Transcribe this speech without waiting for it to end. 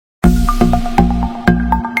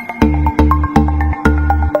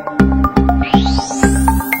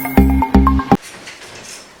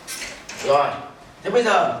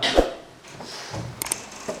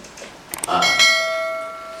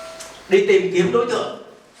đi tìm kiếm đối tượng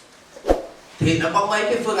thì nó có mấy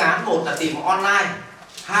cái phương án. Một là tìm online,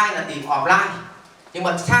 hai là tìm offline. Nhưng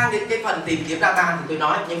mà sang đến cái phần tìm kiếm data thì tôi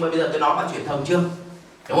nói, nhưng mà bây giờ tôi nói vào truyền thông trước,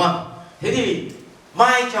 đúng không? Thế thì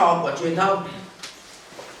vai trò của truyền thông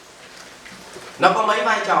nó có mấy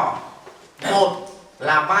vai trò. Một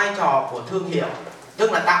là vai trò của thương hiệu,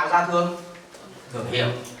 tức là tạo ra thương hiệu.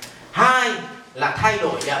 Hai là thay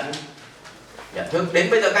đổi nhận thức. Đến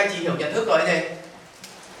bây giờ các anh chị hiểu nhận thức rồi đấy.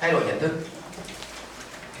 Thay đổi nhận thức.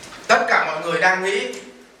 Tất cả mọi người đang nghĩ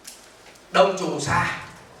đông trù xa,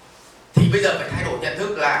 thì bây giờ phải thay đổi nhận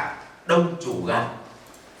thức là đông trù gần.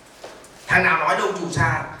 Thằng nào nói đông trù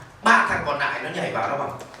xa, ba thằng còn lại nó nhảy vào nó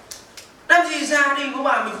bảo làm gì xa đi có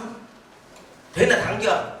 30 phút. Thế là thắng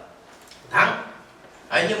chưa? Thắng.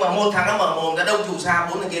 Đấy, nhưng mà một thằng nó mở mồm ra đông trù xa,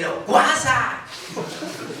 bốn thằng kia đâu quá xa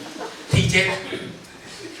thì chết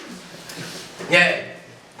nhỉ.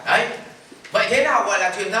 Đấy, vậy thế nào gọi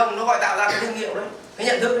là truyền thông? Nó gọi tạo ra cái thương hiệu đấy, cái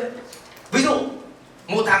nhận thức đấy. Ví dụ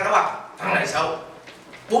một thằng nó bảo thằng này xấu,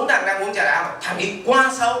 bốn thằng đang uống trà đá thằng đi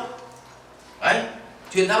quá xấu. Đấy,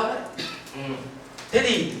 truyền thông đấy. Thế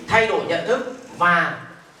thì thay đổi nhận thức, và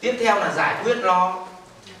tiếp theo là giải quyết lo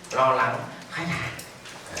lắng khách hàng.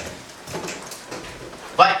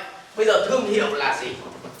 Vậy bây giờ thương hiệu là gì?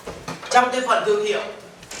 Trong cái phần thương hiệu,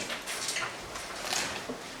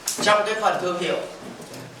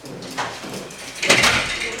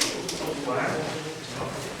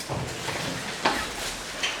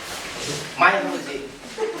 may không được gì.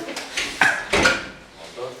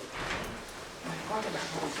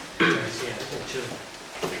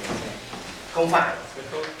 Không phải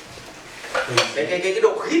cái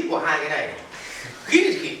độ khít của hai cái này,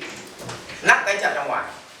 khít nắp cái chặt ra ngoài.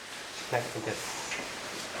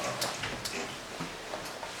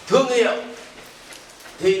 Thương hiệu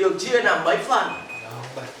thì được chia làm mấy phần.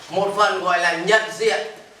 Một phần gọi là nhận diện,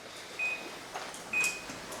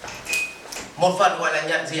 một phần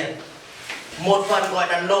gọi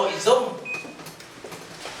là nội dung,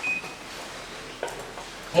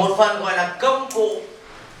 một phần gọi là công cụ,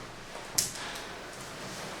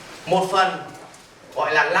 một phần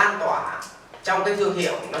gọi là lan tỏa. Trong cái thương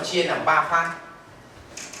hiệu nó chia làm 3 phát.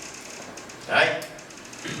 Đấy,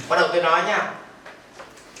 bắt đầu tôi nói nha.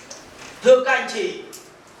 Thưa các anh chị,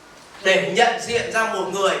 để nhận diện ra một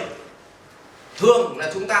người, thường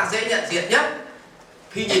là chúng ta dễ nhận diện nhất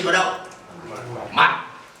khi nhìn vào đâu? Mặt.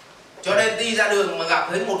 Cho nên đi ra đường mà gặp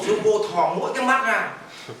thấy một số cô thò mỗi cái mắt ra,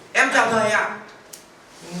 em chào thầy ạ.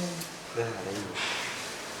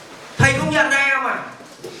 Thầy không nhận ra em à?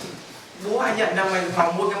 Bố ai nhận ra mày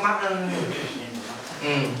thò mỗi cái mắt ra.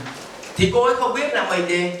 Thì cô ấy không biết là mình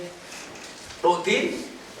gì đội kín.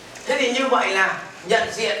 Thế thì như vậy là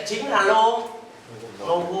nhận diện chính là logo.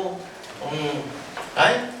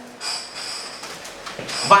 Đấy.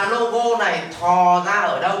 Và logo này thò ra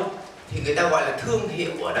ở đâu thì người ta gọi là thương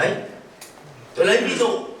hiệu ở đấy. Tôi lấy ví dụ,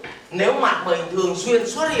 nếu mặt mình thường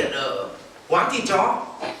xuyên xuất hiện ở quán thịt chó,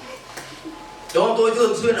 đúng không? Tôi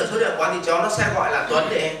thường xuyên xuất hiện ở quán thịt chó, nó sẽ gọi là Tuấn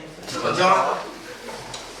để con chó.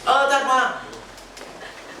 Thật mà.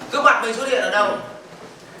 Cứ mặt mình xuất hiện ở đâu?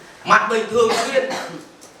 Mặt mình thường xuyên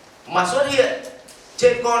mà xuất hiện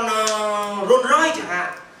trên con Rolls Royce chẳng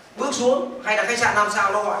hạn, bước xuống, hay là khách sạn 5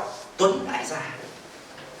 sao nó gọi Tuấn đại gia.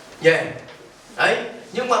 Đấy,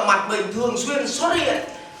 nhưng mà mặt mình thường xuyên xuất hiện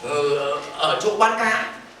ở chỗ bán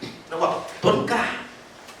cá, nó bảo Tuấn cả.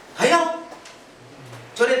 Thấy không?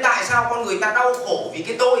 Cho nên tại sao con người ta đau khổ vì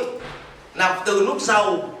cái tôi là từ lúc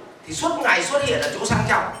giàu thì suốt ngày xuất hiện ở chỗ sang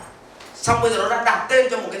trọng, xong bây giờ nó đã đặt tên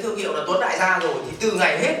cho một cái thương hiệu là Tuấn đại gia rồi, thì từ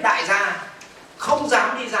ngày hết đại gia không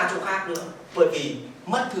dám đi ra chỗ khác nữa, bởi vì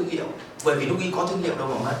mất thương hiệu. Bởi vì lúc ấy có thương hiệu đâu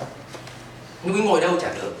mà mất, lúc ấy ngồi đâu chả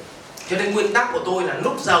được. Cho nên nguyên tắc của tôi là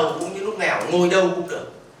lúc giàu cũng như lúc nghèo, ngồi đâu cũng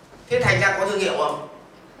được. Thế thành ra có thương hiệu không?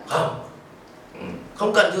 Không.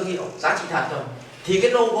 Không cần thương hiệu, giá trị thật thôi. Thì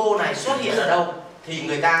cái logo này xuất hiện ở đâu thì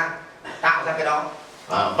người ta tạo ra cái đó.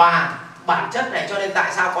 Và bản chất này, cho nên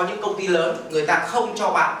tại sao có những công ty lớn người ta không cho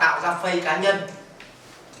bạn tạo ra face cá nhân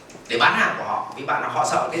để bán hàng của họ, vì bạn là họ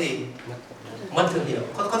sợ cái gì? Mất thương hiệu.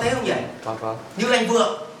 Có thấy không nhỉ? Có. Như anh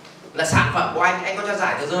Vượng là sản phẩm của anh có cho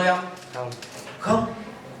giải tờ rơi không? Không.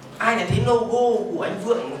 Ai lại thấy logo của anh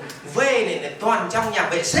Vượng V này toàn trong nhà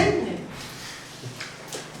vệ sinh này.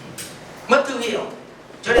 Mất thương hiệu.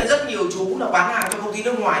 Cho nên rất nhiều chú là bán hàng cho công ty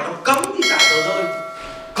nước ngoài, nó cấm đi giải tờ rơi,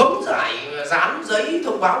 cấm dán giấy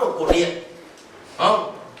thông báo ở cột điện,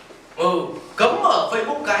 không? Cấm ở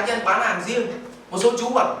Facebook cá nhân bán hàng riêng. Một số chú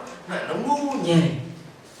bảo nó ngu nhỉ,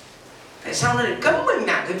 tại sao nó lại cấm mình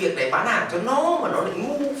làm cái việc này, bán hàng cho nó mà nó lại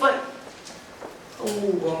ngu vậy? Không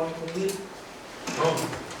ngu rồi, không biết.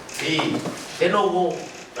 Thì cái logo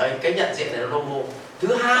Đấy, cái nhận diện này là logo.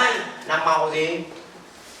 Thứ hai là màu gì?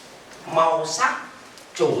 Màu sắc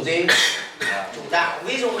chủ gì? Chủ đạo.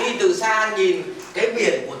 Ví dụ đi từ xa nhìn cái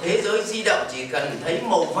biển của thế giới di động chỉ cần thấy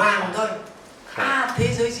màu vàng thôi. À, thế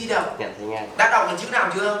giới di động. Nhận thấy ngay. Đã đọc được chữ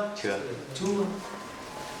nào chưa? Chưa. Chưa.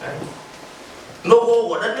 Đấy. Logo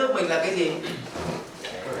của đất nước mình là cái gì?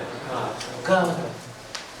 Cờ.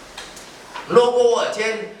 Logo ở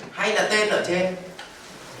trên hay là tên ở trên?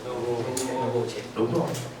 Logo trên. Đúng rồi.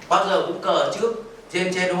 Bao giờ cũng cờ trước,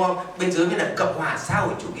 trên đúng không? Bên dưới mới là Cộng hòa xã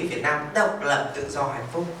hội chủ nghĩa Việt Nam độc lập tự do hạnh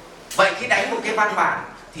phúc. Vậy khi đánh một cái văn bản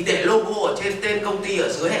thì để logo ở trên, tên công ty ở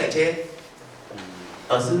dưới hay ở trên?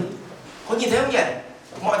 Ở dưới. Có nhìn thấy không nhỉ?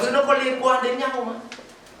 Mọi thứ nó có liên quan đến nhau mà.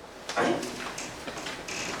 Đấy.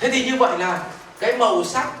 Thế thì như vậy là cái màu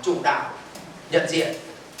sắc chủ đạo nhận diện.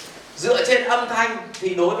 Dựa trên âm thanh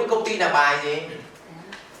thì đối với công ty là bài gì?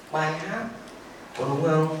 Bài hát. Có đúng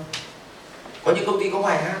không? Có những công ty có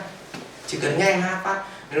bài hát, chỉ cần nghe hát phát.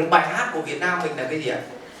 Bài hát của Việt Nam mình là cái gì ạ?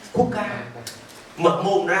 Quốc ca. Mở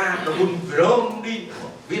mồm ra nó hùng rơm đi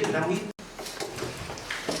Việt Nam ít.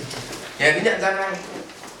 Để cái nhận ra ngay.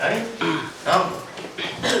 Đấy. Không?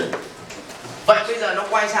 Vậy bây giờ nó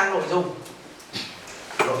quay sang nội dung.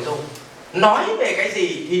 Nội dung nói về cái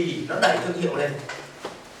gì thì nó đẩy thương hiệu lên.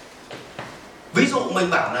 Ví dụ mình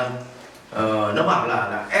bảo là nó bảo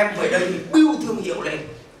là em về đây thì build thương hiệu lên.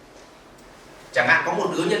 Chẳng hạn có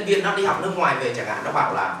một đứa nhân viên nó đi học nước ngoài về, chẳng hạn nó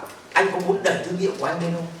bảo là anh có muốn đẩy thương hiệu của anh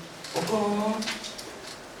lên không? Có.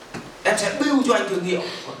 Em sẽ build cho anh thương hiệu.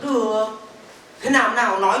 Được. Thế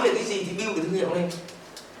nào nói về cái gì thì build được thương hiệu lên?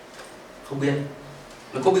 Không biết.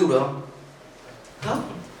 Mình có build được không?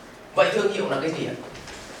 Không. Vậy thương hiệu là cái gì ạ?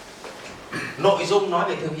 Nội dung nói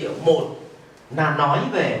về thương hiệu. Một là nói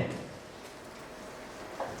về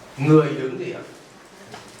người đứng gì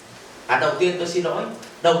ạ? Đầu tiên tôi xin lỗi.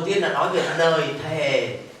 Đầu tiên là nói về lời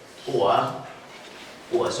thề của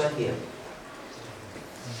doanh nghiệp.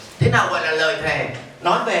 Thế nào gọi là lời thề?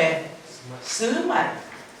 Nói về sứ mệnh,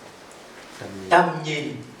 tầm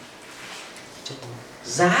nhìn,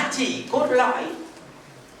 giá trị cốt lõi,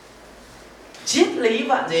 triết lý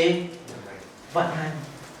vận gì? Vận hành.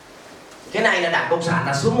 Cái này là Đảng Cộng sản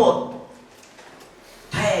là số 1.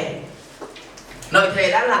 Thề. Lời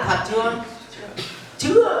thề đã là thật chưa?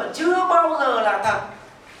 Chưa bao giờ là thật.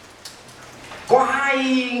 Có hai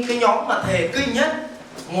cái nhóm mà thề kinh nhất.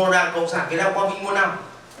 Một là Đảng Cộng sản Việt Nam qua Mỹ muôn năm.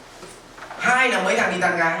 Hai là mấy thằng đi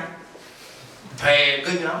tán gái. Thề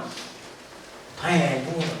kinh lắm. Thề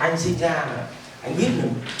anh sinh ra là anh biết là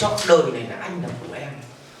trong đời này là anh là của em.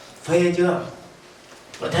 Phê chưa?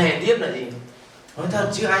 Nó thề tiếp là gì? Nói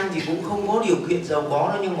thật chứ anh thì cũng không có điều kiện giàu có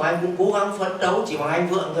đâu, nhưng mà anh cũng cố gắng phấn đấu chỉ bằng anh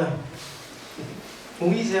vượng thôi.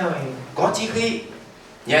 Không biết sao này có chi khi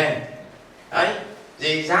nhỉ? Đấy,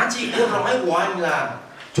 gì giá trị cốt lõi của anh là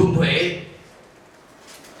trùng thuế,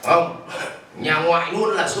 không? Nhà ngoại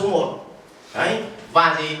luôn là số 1. Đấy,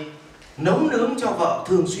 và gì? Nấu nướng cho vợ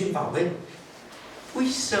thường xuyên vào bếp.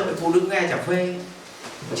 Úi giời, phụ nữ nghe chả phê.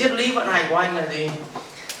 Triết lý vận hành của anh là gì?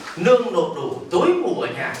 Nương nộp đủ, tối ngủ ở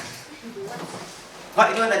nhà.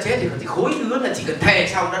 Vậy thôi là chết thì khối đứa là chỉ cần thề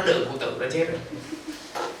xong đã lửa phụ tử đã chết rồi.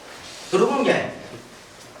 Có đúng không nhỉ?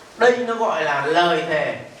 Đây nó gọi là lời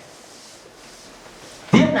thề.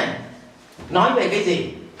 Tiếp này, nói về cái gì?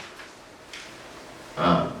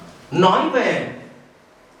 Nói về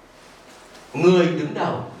người đứng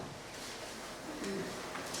đầu.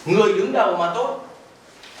 Người đứng đầu mà tốt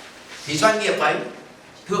thì doanh nghiệp ấy,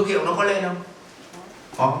 thương hiệu nó có lên không?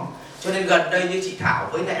 Có. Cho nên gần đây như chị Thảo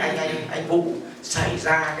với lại anh Vũ xảy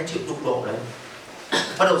ra cái chuyện đụng độ đấy.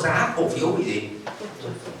 Bắt đầu giá cổ phiếu bị gì?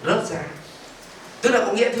 Rớt ra. Tức là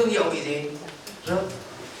có nghĩa thương hiệu bị gì? Rớt.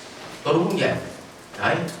 Có đúng không nhỉ?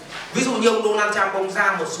 Đấy. Ví dụ như ông Donald Trump ông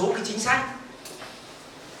ra một số cái chính sách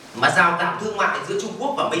mà rào cản thương mại giữa Trung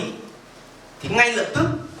Quốc và Mỹ, thì ngay lập tức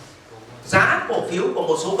giá cổ phiếu của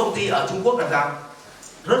một số công ty ở Trung Quốc là sao?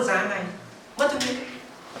 Rớt giá ngay, mất thương hiệu.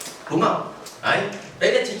 Đúng không? Đấy.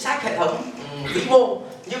 Đấy là chính sách hệ thống vĩ mô.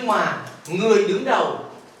 Nhưng mà người đứng đầu,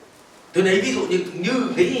 tôi lấy ví dụ như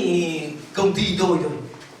cái công ty tôi thôi,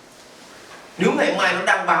 nếu ngày mai nó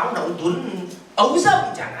đăng báo là ông Tuấn ấu dâm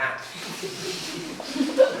chẳng hạn,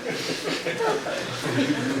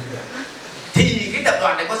 thì cái tập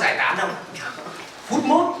đoàn này có giải tán không? Phút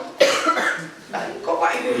mốt. Đấy, có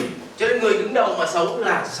vậy. Cho nên người đứng đầu mà xấu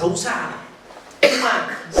là xấu xa. Nhưng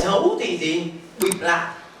mà xấu thì gì? Bịt lại.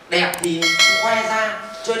 Đẹp thì khoe ra.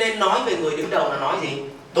 Cho nên nói về người đứng đầu là nói gì?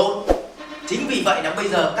 Tốt. Chính vì vậy là bây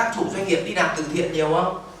giờ các chủ doanh nghiệp đi làm từ thiện nhiều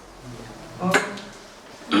không?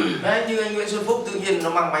 Đấy, như anh Nguyễn Xuân Phúc tự nhiên nó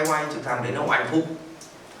mang bay quay trực thẳng đến ông Anh Phúc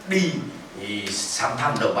đi thì sang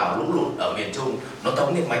thăm đồng bào lũ lụt ở miền Trung, nó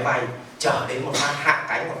tống lên máy bay chở đến một phát, hạ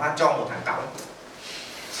cánh một phát cho một thằng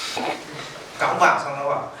cõng vào, xong nó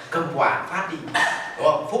bảo cầm quả phát đi, đúng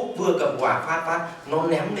không? Phúc vừa cầm quả phát nó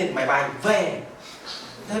ném lên máy bay về.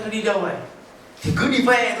 Thế nó đi đâu này? Thì cứ đi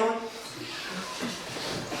về thôi.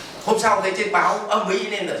 Hôm sau thấy trên báo âm ý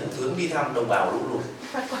nên là thủ tướng đi thăm đồng bào lũ lụt.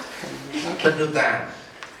 Đất nước ta,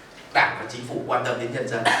 đảng và chính phủ quan tâm đến nhân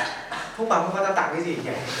dân. Không bằng người ta tặng cái gì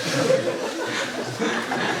nhỉ?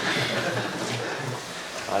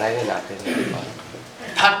 Ở đây cái nào thì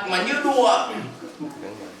Thật mà như đùa,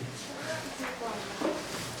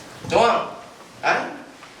 đúng không? Đấy.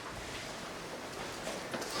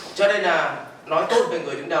 Cho nên là nói tốt về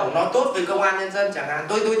người đứng đầu, nói tốt về công an nhân dân chẳng hạn.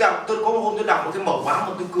 Tôi có một hôm tôi đọc một cái mẩu báo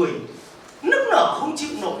mà tôi cười nức nở không chịu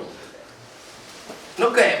nổi. Nó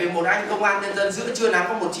kể về một anh công an nhân dân giữa trưa nắng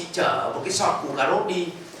có một chị chở một cái sọt củ cà rốt đi,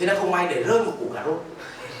 thế nó không may để rơi một củ cà rốt.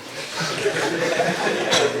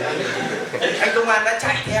 Anh công an đã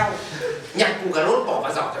chạy theo nhặt củ cà rốt bỏ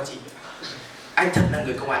vào giỏ cho chị. Anh thật là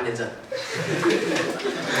người công an nhân dân.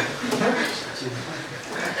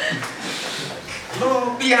 Nó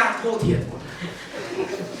bia thô thiển.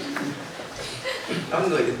 Nó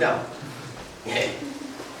người đứng đầu.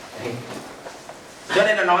 Cho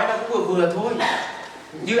nên là nói nó cũng vừa thôi.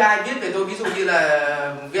 Như ai viết về tôi, ví dụ như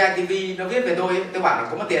là VITV nó viết về tôi ấy, tôi bảo là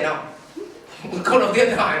có mất tiền không? Câu đầu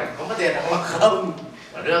tiên hỏi là có mất tiền không? Mà không,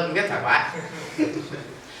 lương viết thoải mái.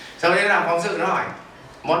 Sau đấy làm phóng sự nó hỏi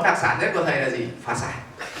món đặc sản nhất của thầy là gì? Phá sản.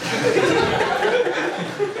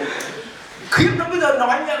 Khiếp, nó bây giờ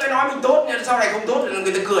nói những cái nói mình tốt nhưng sau này không tốt thì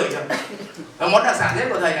người ta cười chứ. Và món đặc sản nhất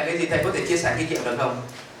của thầy là cái gì? Thầy có thể chia sẻ kinh nghiệm được không?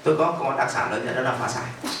 Tôi có món đặc sản lớn nhất đó là phá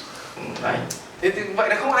sản. Đấy. Thì vậy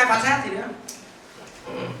là không ai phán xét gì nữa.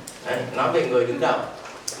 Đấy, nói về người đứng đầu.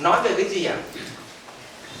 Nói về cái gì ạ?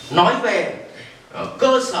 Nói về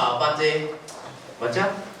cơ sở vật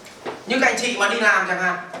chất. Như các anh chị mà đi làm chẳng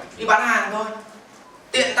hạn, đi bán hàng thôi,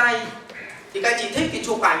 tiện tay thì các anh chị thích thì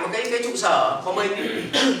chụp ảnh một cái trụ sở của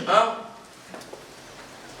mình, không?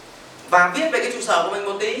 Và viết về cái trụ sở của mình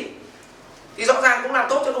một tí thì rõ ràng cũng làm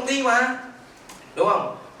tốt cho công ty mà, đúng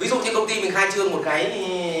không? Ví dụ như công ty mình khai trương một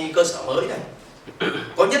cái cơ sở mới này,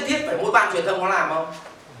 có nhất thiết phải mỗi ban truyền thông có làm không?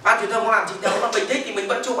 Ban truyền thông có làm chính thống mà mình thích thì mình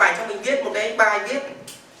vẫn chụp ảnh cho mình viết một cái bài viết,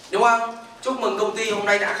 đúng không? Chúc mừng công ty hôm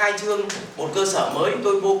nay đã khai trương một cơ sở mới,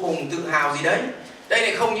 tôi vô cùng tự hào gì đấy. Đây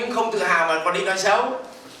này không những không tự hào mà còn đi nói xấu.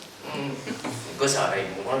 Cơ sở này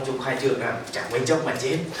cũng có chụp khai trương là chẳng mấy chốc mà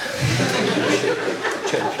chết.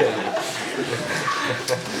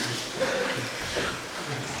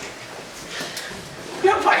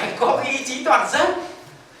 Nó phải có ý chí toàn dân.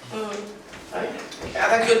 Đấy.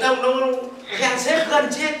 Thằng truyền thông nó khen sếp gần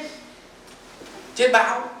chết trên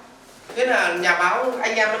báo. Thế là nhà báo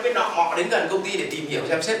anh em nó biết nọ mọ đến gần công ty để tìm hiểu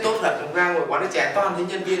xem sếp tốt thật, ra ngồi quán nước chè toàn thấy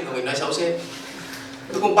nhân viên của mình nói xấu sếp.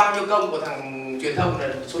 Cuối cùng bao nhiêu công của thằng truyền thông là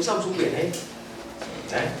xuống sông xuống biển hết.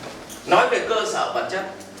 Đấy. Nói về cơ sở vật chất.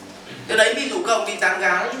 Thế đấy, ví dụ các ông đi tán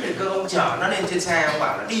gái thì các ông chở nó lên trên xe, ông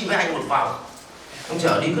bảo là đi với anh một vòng. Ông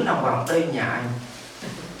chở đi cứ lòng vòng, đây nhà anh,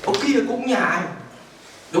 ông kia cũng nhà anh,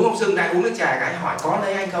 đúng không? Dừng lại uống nước trà cái hỏi có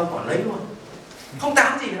lấy anh không, còn lấy luôn, không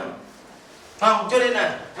tán gì nữa, không? Cho nên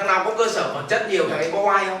là thằng nào có cơ sở vật chất nhiều thằng ấy có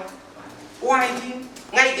oai không? Oai chứ,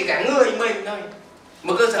 ngay từ cả người mình thôi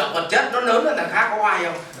mà cơ sở vật chất nó lớn hơn thằng khác có oai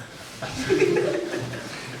không?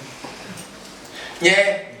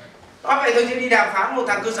 Nhé. Nói vậy thôi chứ đi đàm phán một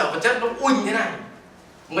thằng cơ sở vật chất nó uỳnh thế này,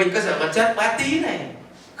 mình cơ sở vật chất bé tí này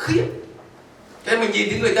khiếp. Thế mình nhìn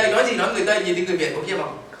thấy người Tây nói gì nói người Tây, nhìn thấy người Việt có khiếp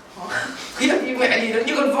không? Khiếp như mẹ gì nó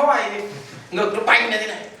như con voi, ngực nó banh ra thế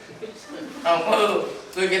này.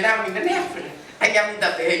 Người Việt Nam mình nó nép, anh em đi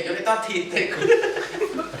tập thể hình cho cái to thịt thế.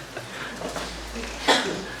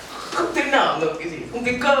 Không thể nở ngực cái gì, không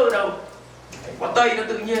thấy cơ đâu. Có Tây nó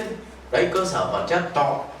tự nhiên. Đấy, cơ sở vật chất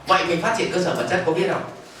to. Vậy mình phát triển cơ sở vật chất có biết không?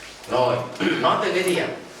 Rồi, nói về cái gì ạ?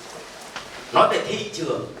 Nói về thị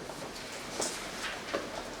trường.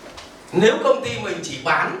 Nếu công ty mình chỉ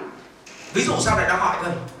bán, ví dụ sau này nó hỏi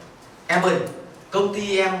thôi, em ơi, công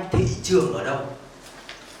ty em thị trường ở đâu?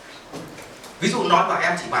 Ví dụ nói bảo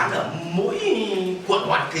em chỉ bán ở mỗi quận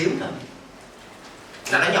Hoàn Kiếm thôi,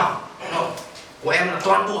 là nó nhỏ, đúng không? Của em là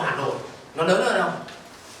toàn bộ Hà Nội, nó lớn hơn không?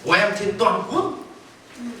 Của em trên toàn quốc,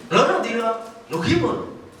 lớn hơn tí nữa, nó khiếp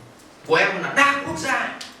hơn. Của em là đa quốc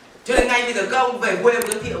gia. Cho nên ngay bây giờ các ông về quê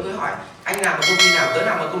giới thiệu tôi hỏi anh làm ở công ty nào, tớ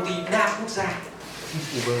làm ở công ty đa quốc gia.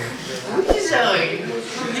 Úi giời,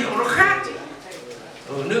 thương hiệu nó khác chứ.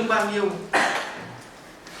 Lương bao nhiêu?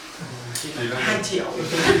 2 triệu.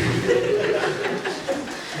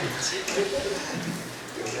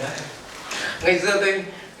 Ngày xưa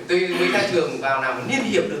Tôi mới ra trường vào làm Liên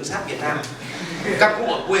hiệp Đường sắt Việt Nam. Các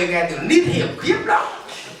cụ ở quê nghe từ Liên hiệp khiếp lắm.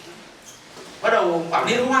 Bắt đầu bảo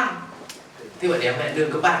liên hoan. Thế bảo đem mẹ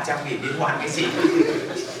lương có 300.000 liên hoan cái gì?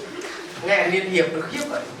 Nghe liên hiệp nó khiếp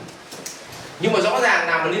vậy. Nhưng mà rõ ràng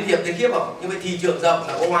nào mà liên hiệp thì khiếp không? Nhưng mà thị trường rộng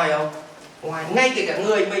là có ngoài không? Ngoài, ngay kể cả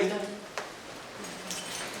người mình thôi.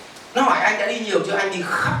 Nó hỏi anh đã đi nhiều chưa? Anh đi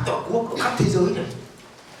khắp toàn quốc, khắp thế giới rồi.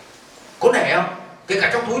 Có nể không? Kể cả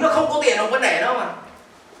trong túi nó không có tiền không có nể đâu mà.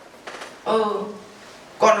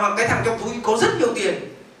 Còn cái thằng trong túi có rất nhiều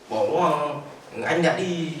tiền, bảo anh đã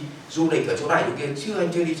đi du lịch ở chỗ này chỗ kia. Chưa, anh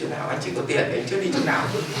chưa đi chỗ nào, anh chỉ có tiền, anh chưa đi chỗ nào.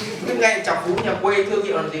 Cứ nghe chọc phú nhà quê thương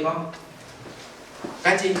hiệu làm gì không?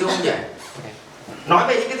 Các anh chị đúng không nhỉ? Nói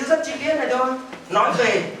về những cái thứ rất chi tiết này thôi. Nói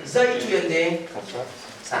về dây chuyền gì?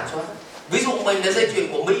 Sản xuất. Ví dụ mình là dây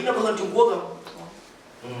chuyền của Mỹ nó có hơn Trung Quốc không?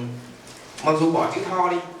 Mặc dù bỏ chữ Tho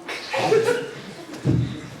đi.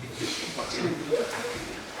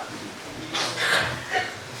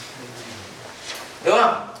 Đúng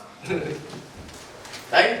không?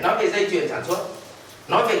 Đấy, nói về dây chuyền sản xuất.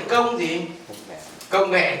 Nói về công gì?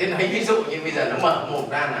 Công nghệ. Thế nói ví dụ như bây giờ nó mở mồm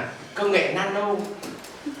ra là công nghệ nano.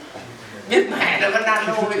 Biết mẹ nó có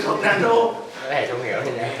nano hay không nano? Cái này không hiểu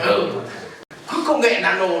thì này. Cứ công nghệ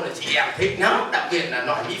nano là chị em thích lắm, đặc biệt là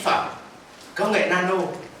loại mỹ phẩm. Công nghệ nano.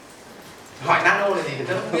 Hỏi nano là gì thì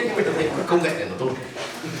tôi không biết, nhưng mà tôi thấy công nghệ này nó tốt.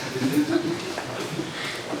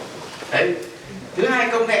 Đấy. Thứ hai,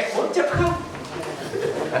 công nghệ 4.0.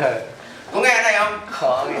 Có nghe này không?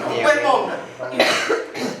 Khó nghe. Quên mồm rồi.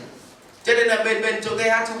 Cho nên là bên chỗ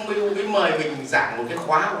TH Trung mới mời mình giảng một cái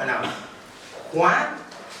khóa gọi là khóa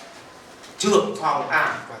trưởng phòng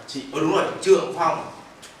quản trị. Đúng rồi, trưởng phòng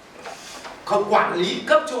không quản lý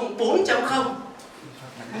cấp trung 4.0.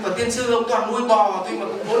 Nhưng mà tiên sư ông toàn nuôi bò thôi mà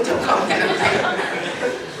cũng 4.0 này làm gì?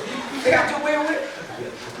 TH Trung ấy.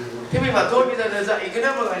 Thế mình bảo thôi bây giờ là dạy cái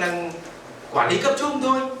đó mà gọi là quản lý cấp trung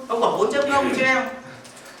thôi. Ông bảo 4.0 cho em.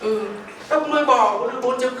 Ông nuôi bò có được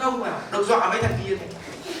 4.0 mà được dọa mấy thằng kia.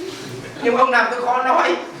 Nhưng ông làm tôi khó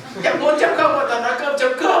nói. Chẳng 4.0 mà toàn nói cơm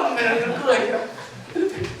chấm cơm mà nó cười.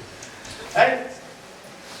 Đấy.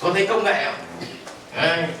 Có thấy công nghệ không?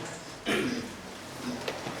 Đấy.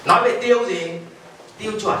 Nói về tiêu gì?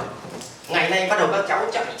 Tiêu chuẩn. Ngày nay bắt đầu các cháu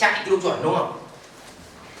chạy tiêu chuẩn đúng không?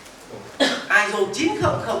 ISO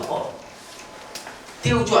 9001.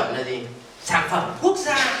 Tiêu chuẩn là gì? Sản phẩm quốc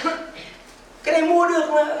gia. Cái này mua được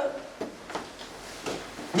mà.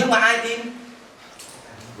 Nhưng mà ai tin?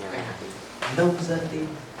 Nông dân tin.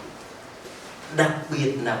 Đặc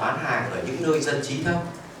biệt là bán hàng ở những nơi dân trí thấp.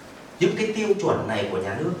 Những cái tiêu chuẩn này của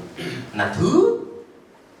nhà nước là thứ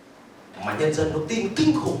mà nhân dân nó tin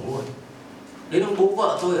kinh khủng luôn. Đến ông bố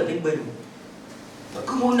vợ tôi ở Ninh Bình,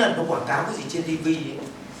 cứ mỗi lần nó quảng cáo cái gì trên TV ấy,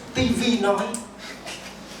 TV nói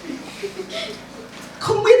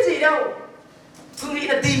không biết gì đâu, cứ nghĩ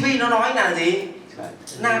là TV nó nói là gì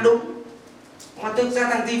là đúng, mà thực ra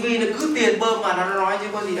thằng TV nó cứ tiền bơm mà nó nói chứ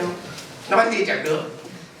có gì đâu, nói gì chẳng được,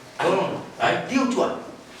 đúng không? Đấy, tiêu chuẩn.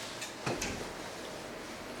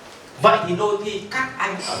 Vậy thì đôi khi các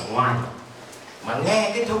anh ở ngoài mà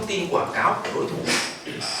nghe cái thông tin quảng cáo của đối thủ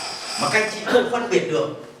mà các anh chị không phân biệt được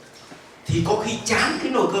thì có khi chán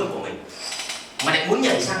cái nồi cơm của mình mà lại muốn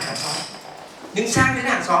nhảy sang hàng xóm. Nhưng sang đến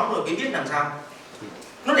hàng xóm rồi mới biết làm sao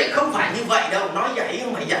nó lại không phải như vậy đâu, nói vậy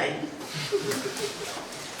không phải vậy,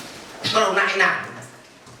 bắt đầu nại nản.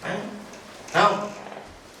 Đấy, không?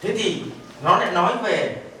 Thế thì nó lại nói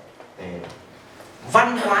về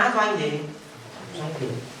văn hóa doanh gì? Doanh nghiệp.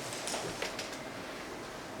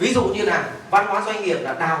 Ví dụ như là văn hóa doanh nghiệp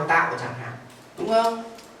là đào tạo chẳng hạn, đúng không?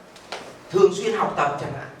 Thường xuyên học tập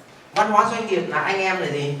chẳng hạn. Văn hóa doanh nghiệp là anh em là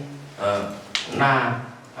gì? Là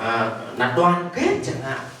đoàn kết chẳng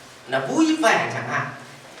hạn, là vui vẻ chẳng hạn.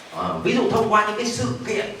 Ví dụ thông qua những cái sự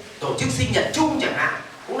kiện tổ chức sinh nhật chung chẳng hạn,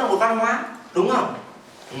 cũng là một văn hóa, đúng không?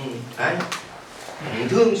 Đấy.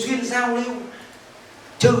 Thường xuyên giao lưu,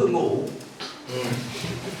 trừ ngủ.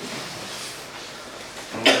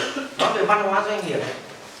 Nói về văn hóa doanh nghiệp.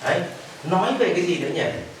 Đấy. Nói về cái gì nữa nhỉ?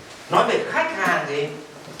 Nói về khách hàng gì?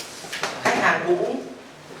 Khách hàng cũ.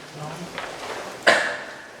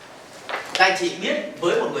 Các anh chị biết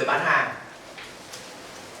với một người bán hàng,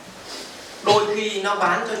 đôi khi nó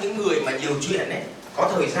bán cho những người mà nhiều chuyện ấy,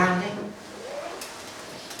 có thời gian ấy,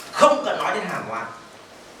 không cần nói đến hàng hóa,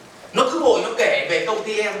 nó cứ ngồi nó kể về công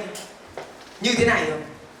ty em như thế này thôi,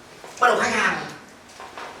 bắt đầu khách hàng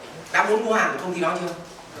đã muốn mua hàng của công ty đó chưa?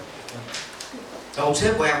 Ông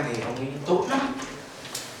sếp của em thì ông ấy tốt lắm,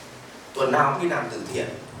 tuần nào ông đi làm từ thiện,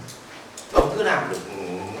 ông cứ làm được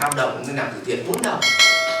 5 đồng nên làm từ thiện 4 đồng,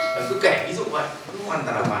 ông cứ kể ví dụ vậy, cứ hoàn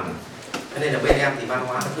toàn là hoàn. Cho nên là bên em thì văn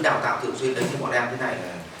hóa nó cứ đào tạo thường xuyên đấy, như bọn em thế này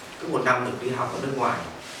là cứ một năm được đi học ở nước ngoài,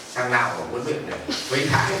 sang Lào ở huấn luyện này mấy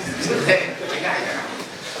tháng trước thế mấy ngày này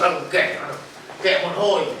nó kể một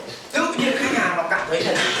hồi, tự nhiên khách hàng nó cảm thấy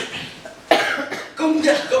là công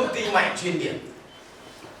nhận công ty mày chuyên nghiệp.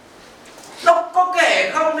 Nó có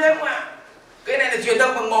kể không đấy không ạ? Cái này là truyền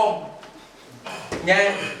thông bằng mồm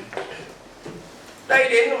nha. Đây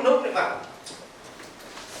đến một lúc này bảo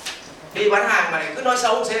đi bán hàng mà lại cứ nói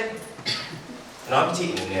xấu sếp, nói với chị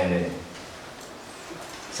này,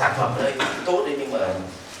 sản phẩm ở đây tốt đấy nhưng mà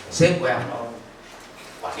sếp của em nó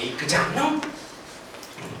quản lý cứ chán lắm,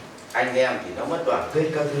 anh em thì nó mất đoàn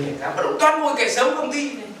kết các thứ, bắt đầu toan môi kể xấu công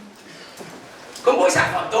ty này. Có mỗi sản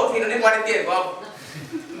phẩm tốt thì nó liên quan đến tiền của ông.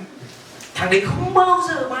 Thằng đấy không bao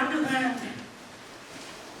giờ bán được hàng.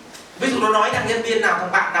 Ví dụ nó nói thằng nhân viên nào,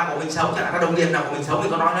 thằng bạn nào của mình xấu, chẳng hạn thằng đồng nghiệp nào của mình xấu,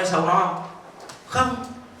 mình có nói xấu nó không? Không.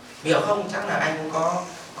 Hiểu không? Chắc là anh cũng có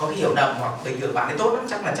cái hiểu lầm, hoặc bình thường bạn ấy tốt lắm,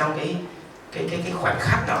 chắc là trong cái khoảnh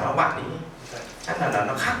khắc nào đó bạn ấy chắc là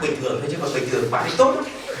nó khác bình thường thôi, chứ còn bình thường bạn ấy tốt lắm.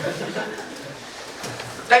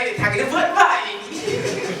 Đây thì thằng ấy nó vẫn vậy.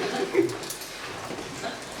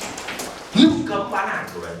 Nhưng cấm bán hàng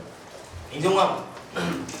của đấy, hình dung không?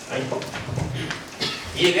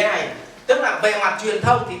 Vì cái này tức là về mặt truyền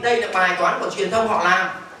thông thì đây là bài toán của truyền thông họ làm,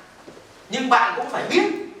 nhưng bạn cũng phải biết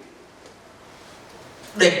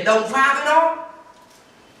để đồng pha với nó,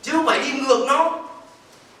 chứ không phải đi ngược nó,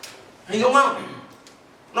 hình dung không?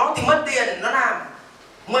 Nó thì mất tiền nó làm,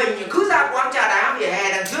 mình cứ ra quán trà đá vỉa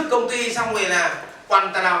hè đằng trước công ty xong rồi là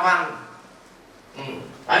quằn tà nào vằn,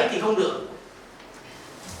 đấy thì không được.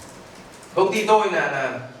 Công ty tôi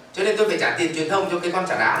là cho nên tôi phải trả tiền truyền thông cho cái con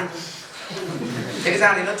trà đá đi. Thế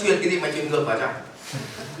ra thì nó truyền cái gì mà truyền ngược vào cho.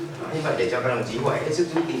 Như vậy để cho các đồng chí hỏi hết sức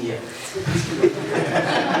rút kinh nghiệm.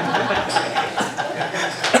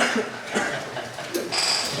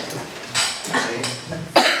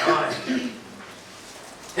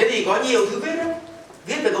 Thế thì có nhiều thứ viết lắm.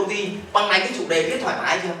 Viết về công ty bằng này cái chủ đề viết thoải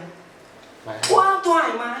mái chưa? Quá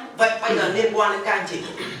thoải mái. Vậy bây giờ liên quan đến các anh chị.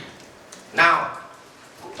 Nào,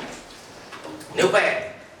 nếu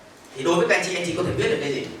về thì đối với các anh chị có thể viết được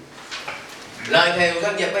cái gì? Lời thề của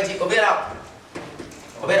doanh nghiệp các anh chị có biết không?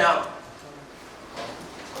 Có biết không?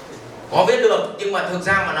 Có viết được, nhưng mà thực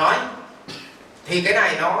ra mà nói thì cái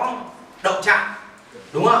này nó động chạm,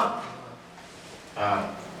 đúng không?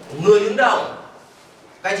 Người đứng đầu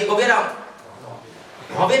các anh chị có biết không?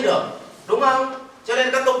 Có biết được, đúng không? Cho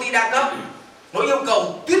nên các công ty đa cấp nó yêu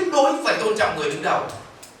cầu tuyệt đối phải tôn trọng người đứng đầu.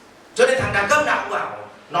 Cho nên thằng đa cấp nào cũng bảo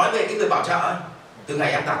nói về cái người bảo trợ ấy, từ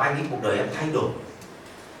ngày em gặp anh ấy cuộc đời em thay đổi.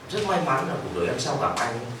 Rất may mắn là cuộc đời em sau gặp anh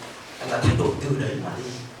ấy, em đã thay đổi từ đấy mà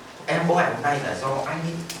đi. Em bố ngày hôm nay là do anh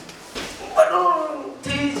ấy.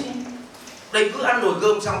 Thì đây cứ ăn nồi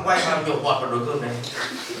cơm xong quay vào nhổ bọt vào nồi cơm này.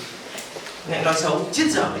 Này nói xấu chết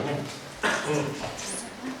dở đấy nha.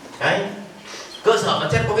 Đấy. Cơ sở vật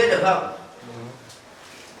chất có biết được không?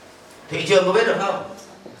 Thị trường có biết được không?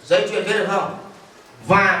 Dây chuyền biết được không?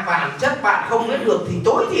 Và bản chất bạn không biết được thì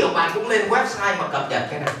tối thiểu bạn cũng lên website mà cập nhật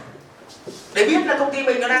cái này để biết là công ty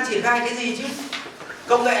mình nó đang triển khai cái gì chứ,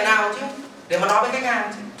 công nghệ nào chứ, để mà nói với khách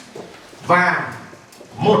hàng chứ. Và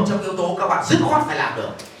một trong yếu tố các bạn dứt khoát phải làm được,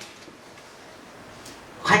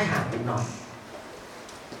 khách hàng cũng nói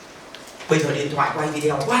bây giờ điện thoại quay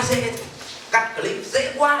video quá dễ, cắt clip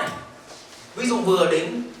dễ quá này. Ví dụ vừa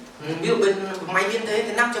đến, ví dụ bên máy biên thế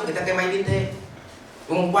thì nắp cho người ta cái máy biên thế,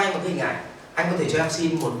 đúng không? Quay một cái hình ảnh, anh có thể cho em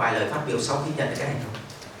xin một vài lời phát biểu sau khi nhận được cái này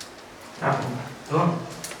không? Đúng không?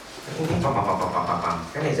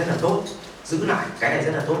 Cái này rất là tốt, giữ lại cái này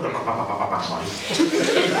rất là tốt, bỏ đi.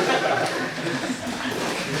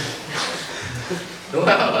 Đúng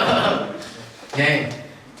không? Yeah.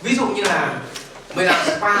 Ví dụ như là mình làm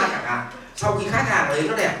spa chẳng hạn, sau khi khách hàng thấy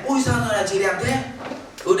nó đẹp, ui sao là chị đẹp thế,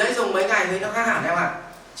 đấy dùng mấy ngày thấy nó khác hẳn em ạ.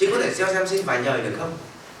 Chị có thể xem xin vài nhời được không?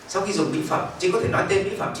 Sau khi dùng mỹ phẩm, chị có thể nói tên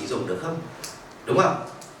mỹ phẩm chị dùng được không? Đúng không?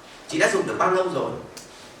 Chị đã dùng được bao lâu rồi?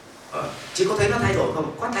 Chị có thấy nó thay đổi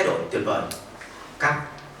không? Có thay đổi, tuyệt vời. Cắt.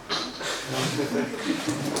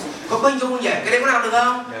 Có hình dung không nhỉ? Cái đấy có làm được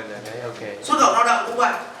không? Okay. Xuất khẩu lao động cũng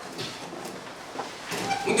vậy.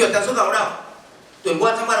 Mình tuyển tao xuất khẩu lao động, tuyển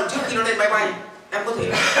quân xong bắt đầu trước khi nó lên máy bay, em có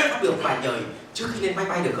thể phát biểu vài lời trước khi lên máy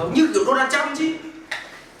bay được không? Như kiểu Donald Trump chứ.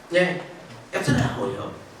 Yeah. Em rất là hồi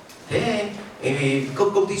hộp. Thế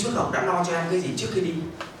công ty xuất khẩu đã lo cho em cái gì trước khi đi,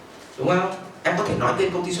 đúng không? Em có thể nói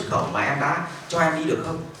tên công ty xuất khẩu mà em đã cho em đi được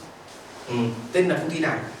không? Tên là công ty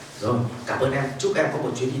này. Rồi, cảm ơn em, chúc em có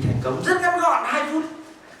một chuyến đi thành công. Rất ngắn gọn, 2 phút.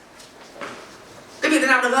 Cái việc này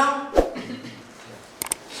làm được không?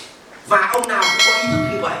 Và ông nào cũng có ý thức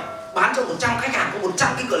như vậy, bán cho 100 khách hàng có 100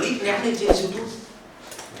 cái clip ném lên trên YouTube.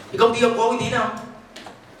 Thì công ty ông có uy tín không?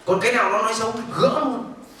 Còn cái nào nó nói xấu gỡ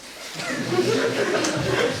luôn.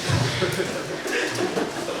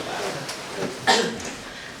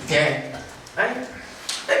 Đấy,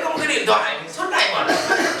 đấy có một cái điện thoại suốt ngày bảo là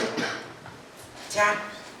trang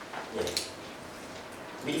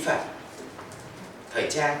mỹ phẩm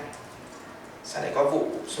thời trang, sao lại có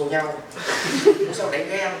vụ xô nhau, sao đánh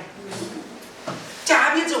ghen,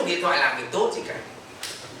 chả biết dùng điện thoại làm việc tốt gì cả.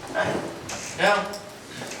 Đấy, thấy không?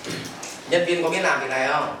 Nhân viên có biết làm việc này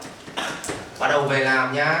không? Bắt đầu về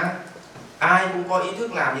làm nhá, ai cũng có ý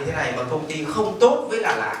thức làm như thế này mà công ty không tốt với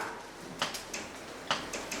là làm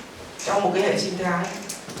trong một cái hệ sinh thái.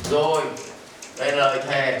 Rồi, đây là lời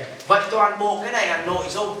thề. Vậy toàn bộ cái này là nội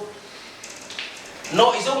dung.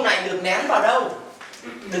 Nội dung này được nén vào đâu?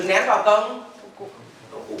 Được nén vào công cụ.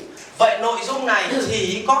 Vậy nội dung này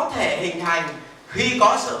chỉ có thể hình thành khi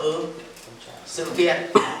có sự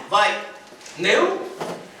kiện. Vậy nếu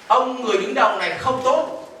ông người đứng đầu này không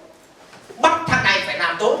tốt, bắt thằng này phải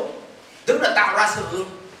làm tốt, tức là tạo ra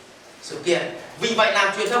sự kiện. Vì vậy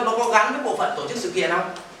làm truyền thông nó có gắn với bộ phận tổ chức sự kiện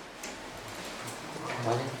không?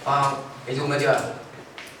 Hình dung được chưa?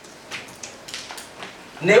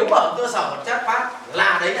 Nếu mở cơ sở vật chất phát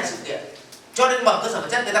là đấy là sự kiện. Cho nên mở cơ sở vật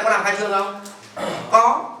chất người ta có làm khai trương không?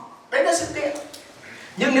 Có, đấy là sự kiện.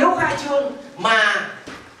 Nhưng nếu khai trương mà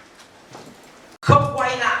không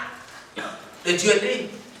quay lại để truyền đi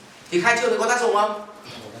thì khai trương thì có tác dụng không?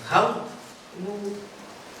 Không,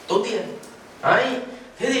 tốn tiền. Đấy,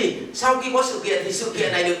 thế thì sau khi có sự kiện thì sự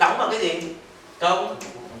kiện này được đóng vào cái gì? Công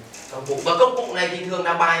cụ. Và công cụ này thì thường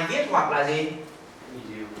là bài viết hoặc là gì?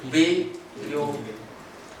 Video.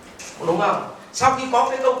 Đúng không? Sau khi có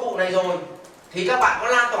cái công cụ này rồi thì các bạn có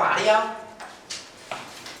lan tỏa đi không?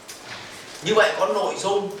 Như vậy có nội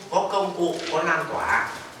dung, có công cụ, có lan tỏa.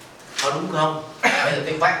 Có đúng không? Bây giờ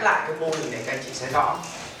tôi vẽ lại cái mô hình này các anh chị sẽ rõ.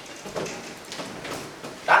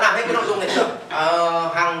 Đã làm hết cái nội dung này chưa?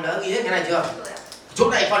 Hằng đã ghi hết cái này chưa? Chỗ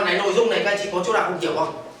này, phần này, nội dung này các anh chị có chỗ nào không hiểu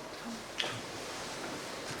không?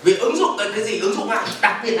 Vì ứng dụng cái gì ứng dụng lại,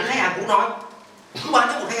 đặc biệt là khách hàng cũng nói, cứ bán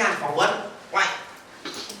cho một khách hàng phỏng vấn quay,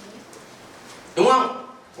 đúng không?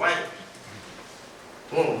 Quay,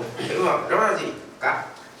 thế mà đó là gì? Cả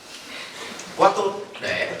quá tốt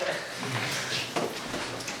để,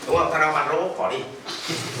 đúng không? Thằng nào bạn rỗ bỏ đi.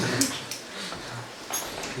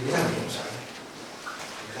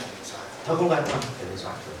 Thôi không cần,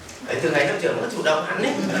 đấy từ ngày lớp trưởng nó chủ động hẳn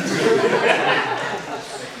đấy.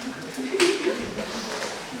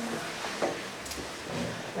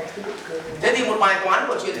 Thế thì một bài toán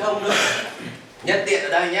của truyền thông nữa, nhân tiện ở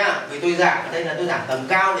đây nhá, vì tôi giảng ở đây là tôi giảng tầm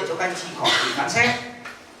cao để cho các anh chị khỏi bị phán xét.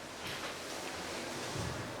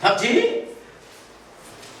 Thậm chí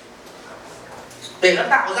để nó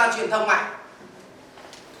tạo ra truyền thông mạnh,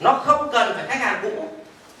 nó không cần phải khách hàng cũ,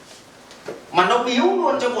 mà nó biếu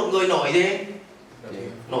luôn cho một người nổi gì?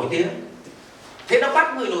 Nổi tiếng. Thế nó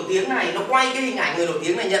bắt người nổi tiếng này, nó quay cái hình ảnh người nổi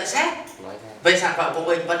tiếng này nhận xét về sản phẩm của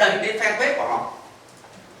mình và đẩy lên fanpage của họ,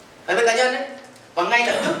 fanpage cá nhân đấy, và ngay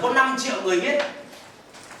lập tức có 5 triệu người biết.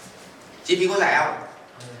 Chi phí có rẻ không?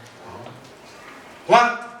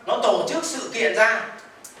 Hoặc nó tổ chức sự kiện ra,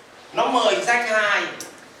 nó mời danh hài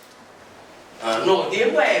nổi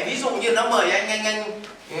tiếng về, ví dụ như nó mời anh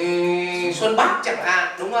Xuân Bắc chẳng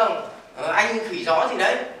hạn, đúng không? Anh Khỉ Gió gì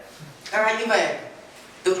đấy, các anh ấy về,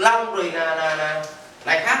 Tự Long rồi là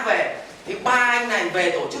này khác về, thì 3 anh này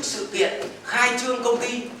về tổ chức sự kiện khai trương công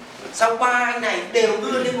ty, sau 3 anh này đều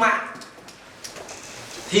đưa lên mạng,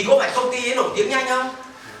 thì có phải công ty ấy nổi tiếng nhanh không?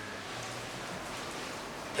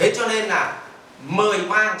 Thế cho nên là mời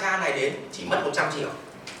 3 anh cha này đến chỉ mất 100 triệu,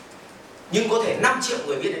 nhưng có thể 5 triệu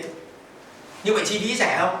người biết đến. Như vậy chi phí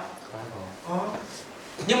rẻ không? Có.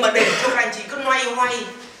 Nhưng mà để cho các anh chị cứ loay hoay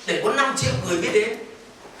để có 5 triệu người biết đến,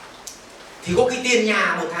 thì có khi tiền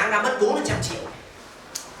nhà một tháng đã mất 400 triệu,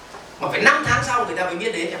 mà phải 5 tháng sau người ta mới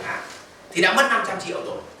biết đến chẳng hạn, thì đã mất 500 triệu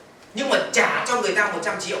rồi. Nhưng mà trả cho người ta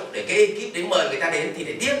 100 triệu để cái ekip đến mời người ta đến thì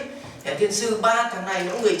để tiếc. Nhà thiên sư 3 thằng này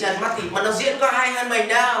nó người trần mắt thịt mà nó diễn có hay hơn mình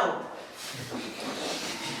đâu.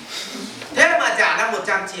 Thế mà trả ra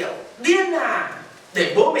 100 triệu, điên à,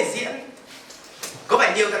 để bố mày diễn. Có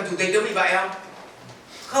phải nhiều thằng chủ tịch nó bị vậy không?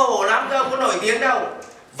 Khổ lắm, đâu có nổi tiếng đâu.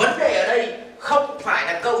 Vấn đề ở đây không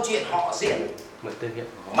phải là câu chuyện họ diễn,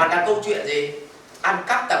 mà là câu chuyện gì? Ăn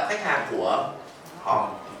cắp tập khách hàng của họ.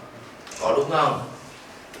 Có đúng không?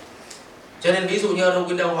 Cho nên ví dụ như đâu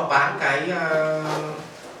Windows họ bán cái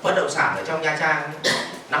bất động sản ở trong Nha Trang,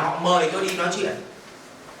 là họ mời tôi đi nói chuyện.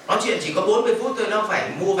 Nói chuyện chỉ có 40 phút thôi, nó phải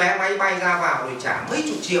mua vé máy bay ra vào rồi trả mấy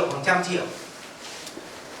chục triệu, hàng trăm triệu,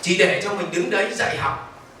 chỉ để cho mình đứng đấy dạy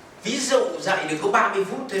học. Ví dụ dạy được có 30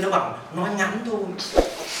 phút thôi, nó bảo nói ngắn thôi,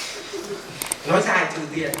 nói dài trừ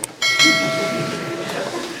tiền.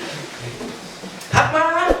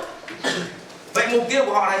 mục tiêu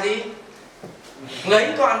của họ là gì? Lấy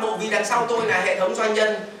toàn bộ, vì đằng sau tôi là hệ thống doanh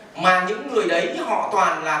nhân, mà những người đấy họ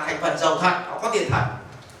toàn là thành phần giàu thật, họ có tiền thật.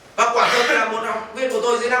 Và quả thực là một học viên của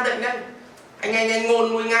tôi dưới Nam Định đấy, anh ngôn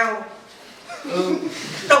nuôi ngao,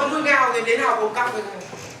 đồng nuôi ngao thì đến học cùng cắp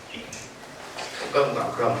cầm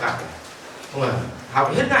cặp, nhưng mà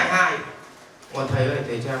học hết ngày 2. Còn thầy ơi,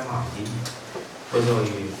 thầy cho em hỏi tí, vừa rồi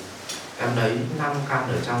em lấy 5 căn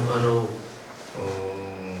ở trong Euro,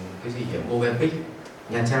 cái gì nhỉ, Olympic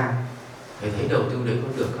Nha Trang, thầy thấy đầu tư đấy có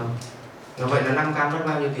được không? Như vậy là 5 căn mất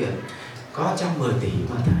bao nhiêu tiền? Có 110 tỷ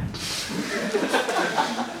mà thầy.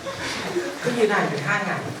 Cứ như này phải 2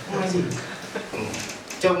 ngày không nói gì.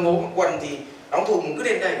 Trông ngố quần thì đóng thùng cứ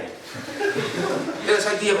đến đây này. Bây giờ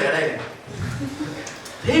xoay tia phải ở đây này.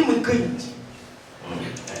 Thế mới kinh.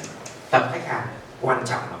 Tập khách hàng quan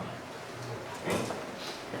trọng lắm.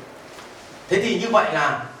 Thế thì như vậy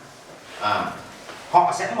là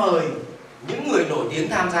họ sẽ mời những người nổi tiếng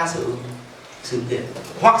tham gia sự kiện,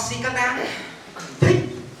 hoặc si các đám thích.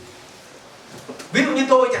 Ví dụ như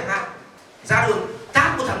tôi chẳng hạn, ra đường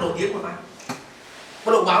tát một thằng nổi tiếng mà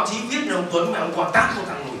bắt đầu báo chí viết là ông Tuấn mà ông còn tát một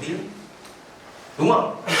thằng nổi tiếng, đúng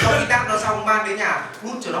không? Sau khi tát nó xong mang đến nhà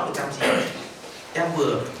đút cho nó 100 triệu. Em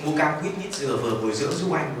vừa mua cam quýt mít dừa vừa bồi dưỡng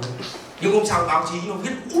giúp anh thôi. Nhưng hôm sau báo chí nó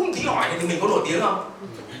viết tí hỏi thì mình có nổi tiếng không?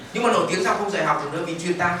 Nhưng mà nổi tiếng sao không dạy học được nữa vì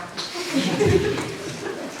chuyên tát.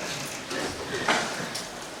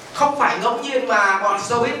 Không phải ngẫu nhiên mà bọn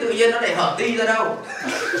showbiz tự nhiên nó để hở ti ra đâu.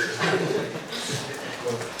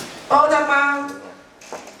 Thật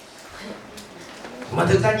mà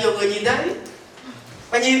thực ra nhiều người nhìn thấy,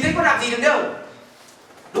 mà nhìn thấy có làm gì được đâu,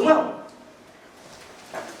 đúng không?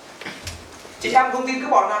 Chị em không tin cứ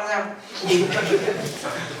bỏ năm ra nhìn.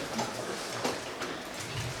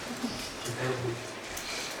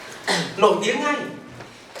 Nổi tiếng ngay.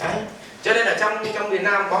 Đấy. Cho nên là trong miền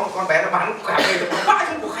Nam có một con bé nó bán cà phê nó bán mãi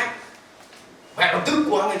không có khách. Mẹ nó tức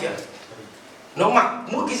quá nghe chưa? Nó mặc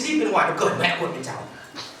mỗi cái zip bên ngoài nó cởi mẹ quần bên trong.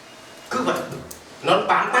 Cứ vậy. Nó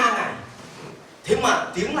bán 3 ngày. Thế mà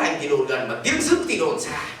tiếng lành thì đồn gần mà tiếng dứt thì đồn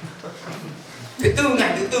xa. Thế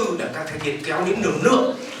ngày thứ tư là các thầy kiệt kéo đến nửa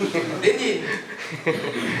nước. Đến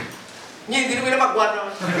nhìn thì nó mặc quần rồi.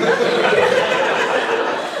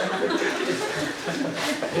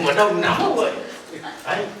 Nhưng mà đông lắm không vậy.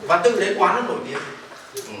 Đấy. Và từ đấy quán nó nổi tiếng.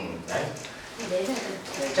 Đấy.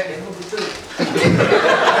 Chắc đến hôm thứ tư.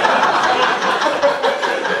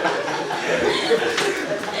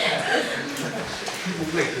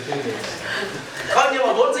 Không, nhưng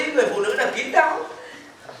mà vốn dĩ người phụ nữ là kín đáo.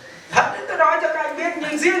 Thật đấy, tôi nói cho các anh biết,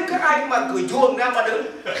 nhưng riêng các anh mà cởi chuồng ra mà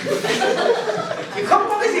đứng thì không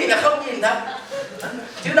có cái gì là không nhìn thật.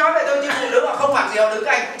 Chứ nói về tôi, chứ phụ nữ mà không mặc gì đâu đứng,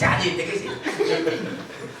 các anh cũng chả nhìn thấy cái gì.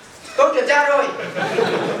 Tôi kiểm tra rồi.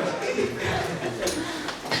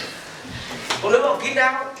 Phụ nữ họ kín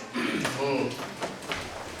đáo.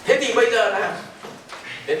 Thế thì bây giờ là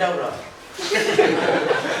đến đâu rồi?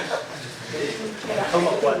 Không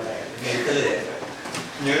mặc quần này, nghề tư để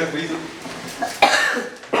nhớ ví dụ.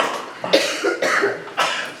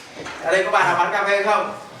 Ở đây có bạn nào bán cà phê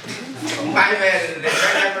không? Không bay về để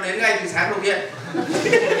các em nó đến ngay từ sáng đầu tiên.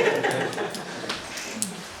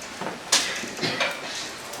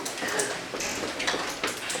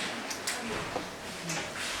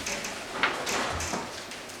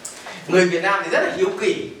 Người Việt Nam thì rất là hiếu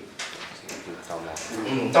kỳ,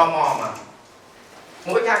 tò mò mà.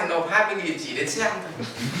 Mỗi thằng nộp 20.000 chỉ đến xem thôi.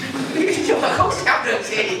 Nhưng mà không xem được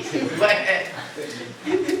gì. Về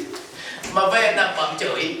mà về là bẩm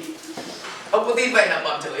chửi. Ông có tin về là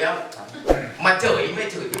bẩm chửi không? Mà chửi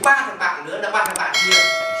mới chửi với 3 thằng bạn nữa, là 3 thằng bạn kia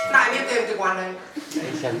lại biết thêm cái quan này.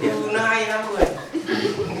 Nó hay lắm người.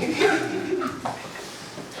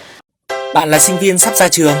 Bạn là sinh viên sắp ra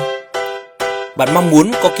trường. Bạn mong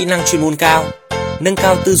muốn có kỹ năng chuyên môn cao, nâng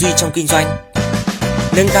cao tư duy trong kinh doanh,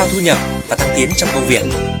 nâng cao thu nhập và thăng tiến trong công việc.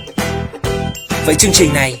 Vậy chương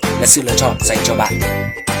trình này là sự lựa chọn dành cho bạn.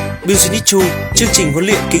 Business 2, chương trình huấn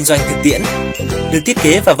luyện kinh doanh thực tiễn, được thiết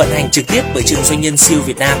kế và vận hành trực tiếp bởi trường doanh nhân siêu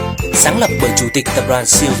Việt Nam, sáng lập bởi Chủ tịch Tập đoàn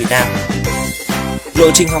siêu Việt Nam.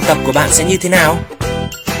 Lộ trình học tập của bạn sẽ như thế nào?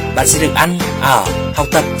 Bạn sẽ được ăn, ở, học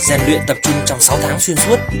tập, rèn luyện tập trung trong 6 tháng xuyên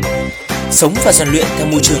suốt. Sống và rèn luyện theo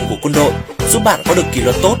môi trường của quân đội, giúp bạn có được kỷ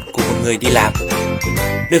luật tốt của một người đi làm.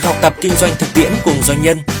 Được học tập kinh doanh thực tiễn cùng doanh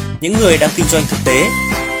nhân, những người đang kinh doanh thực tế.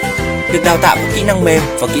 Được đào tạo các kỹ năng mềm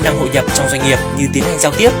và kỹ năng hội nhập trong doanh nghiệp như tiến hành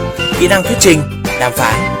giao tiếp, kỹ năng thuyết trình, đàm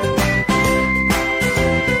phán.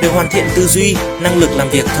 Được hoàn thiện tư duy, năng lực làm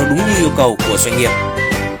việc theo đúng như yêu cầu của doanh nghiệp.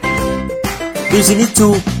 Business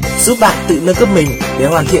 2 giúp bạn tự nâng cấp mình để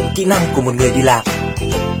hoàn thiện kỹ năng của một người đi làm.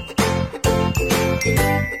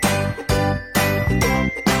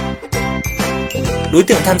 Đối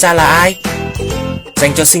tượng tham gia là ai?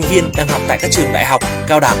 Dành cho sinh viên đang học tại các trường đại học,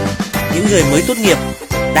 cao đẳng, những người mới tốt nghiệp,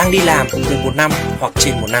 đang đi làm từ 1 năm hoặc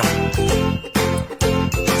trên 1 năm.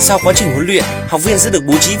 Sau quá trình huấn luyện, học viên sẽ được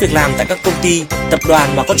bố trí việc làm tại các công ty, tập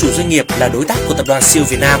đoàn mà có chủ doanh nghiệp là đối tác của Tập đoàn Siêu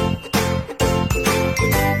Việt Nam.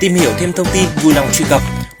 Tìm hiểu thêm thông tin vui lòng truy cập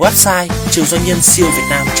website trường doanh nhân siêu việt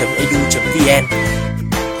nam.edu.vn.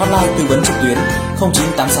 Hotline tư vấn trực tuyến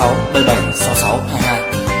 0986 77 66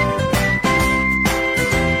 22.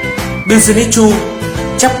 Business Chu,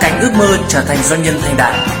 chắp cánh ước mơ trở thành doanh nhân thành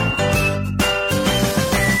đạt.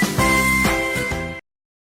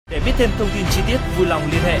 Để biết thêm thông tin chi tiết vui lòng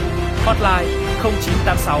liên hệ hotline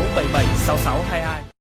 0986 77 66 22.